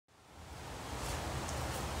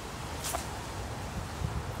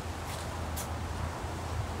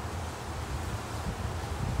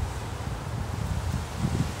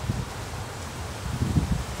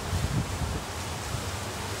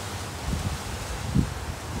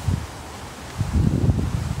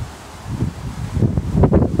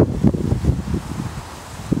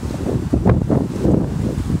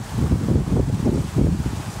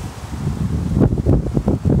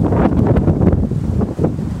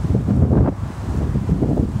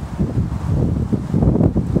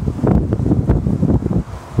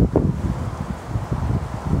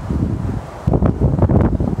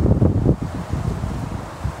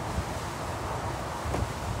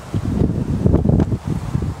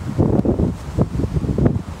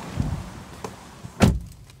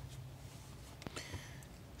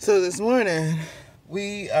So this morning,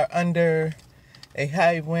 we are under a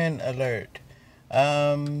high wind alert.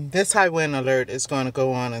 This high wind alert is going to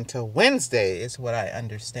go on until Wednesday, is what I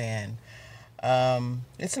understand.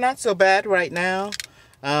 It's not so bad right now.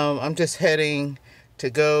 I'm just heading to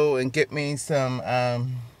go and get me some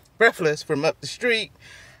breakfast from up the street.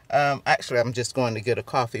 Actually, I'm just going to get a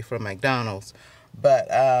coffee from McDonald's.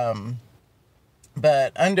 But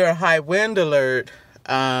under a high wind alert,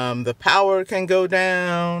 the power can go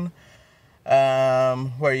down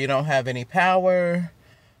where you don't have any power.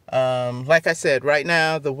 Like I said, right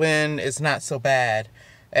now the wind is not so bad.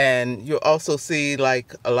 And you'll also see,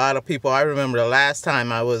 like, a lot of people, I remember the last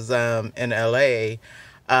time I was in LA,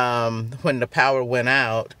 when the power went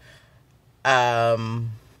out, a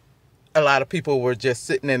lot of people were just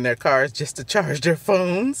sitting in their cars just to charge their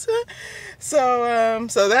phones. So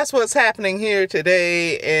that's what's happening here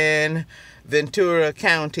today in Ventura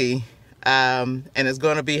County, and it's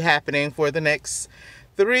going to be happening for the next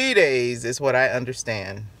 3 days, is what I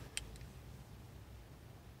understand.